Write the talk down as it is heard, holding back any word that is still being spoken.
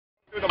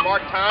through the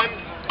mark time,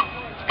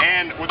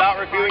 and without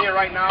reviewing it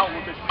right now,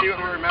 we'll just see what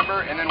we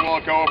remember, and then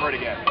we'll go over it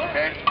again,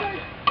 okay?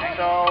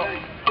 So,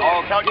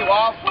 I'll count you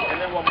off,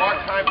 and then we'll mark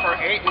time for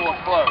 8, and we'll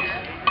close.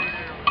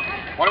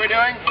 What are we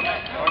doing?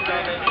 Okay.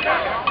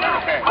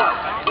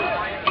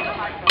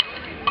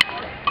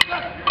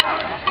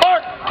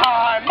 Mark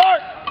time,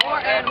 mark!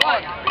 4 and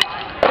 1.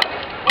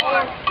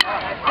 4,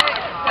 5, 6,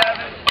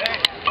 7,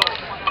 8.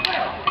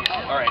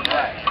 All right,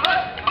 relax.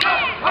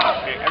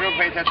 Okay, everyone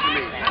pay attention to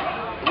me.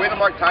 The way the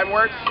mark time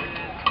works,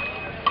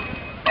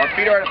 our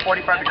feet are at a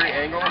 45-degree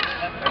angle,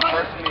 and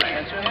first we need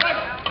attention.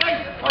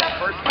 Our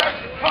first step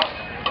is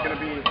going to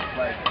be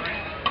like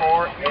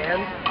 4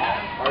 and,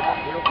 our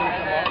wheels going to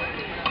come up,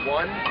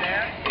 1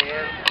 and 2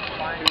 and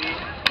 3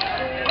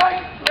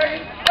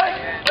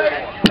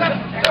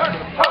 and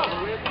 4.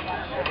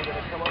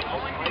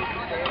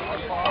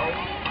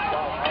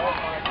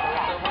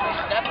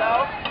 Step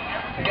out,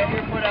 get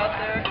your foot out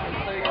there, and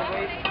so your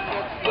waist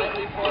gets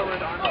slightly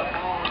forward on the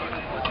ball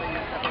so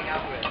you're stepping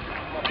out with.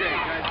 Okay,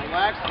 guys,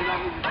 relax. You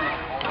don't need to do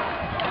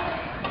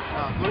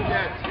look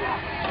at 6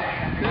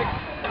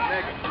 and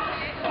Megan.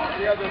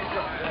 See how those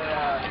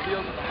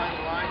heels are behind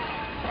the line?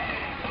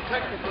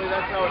 Technically,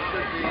 that's how it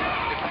should be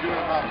if you're doing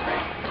a hop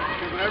face.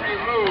 Because whenever you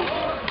move,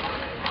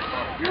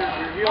 your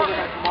heels are going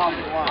to come off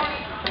the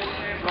line.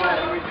 So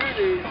when we do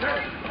these,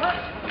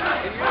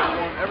 in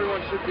uniform,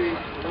 everyone should be a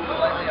little bit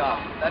slightly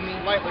off. That means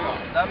slightly off.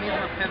 That means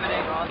we're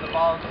pivoting on the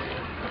balls of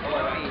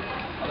our feet.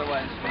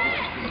 Otherwise, we'll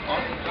just be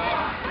off.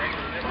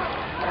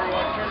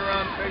 Everyone turn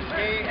around, face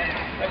me, and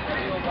touch the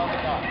heels on the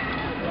top.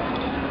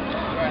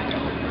 Right.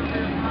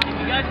 If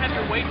you guys have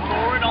your weight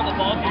forward on the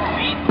balls of your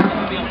feet, it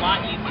will be a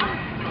lot easier.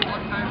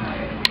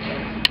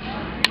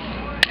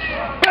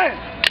 Bang!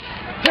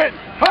 Hit!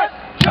 Hut!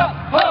 Jump!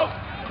 Ho!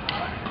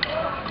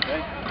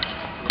 Okay.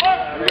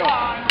 Here we go.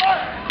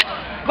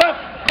 Left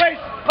face!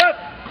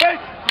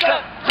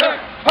 Step, turn,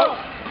 ho!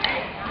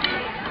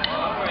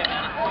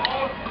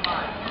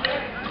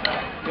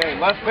 Okay,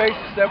 left face,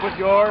 step with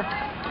your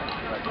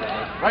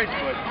right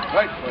foot.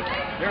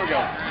 Here we go.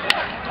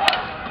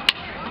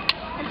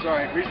 I'm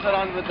sorry, reset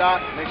onto the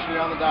dot, make sure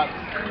you're on the dot.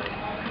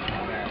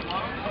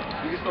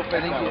 You can still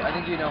face that way. I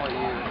think you know what you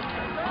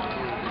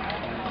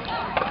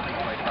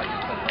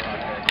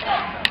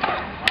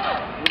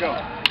Here we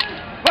go.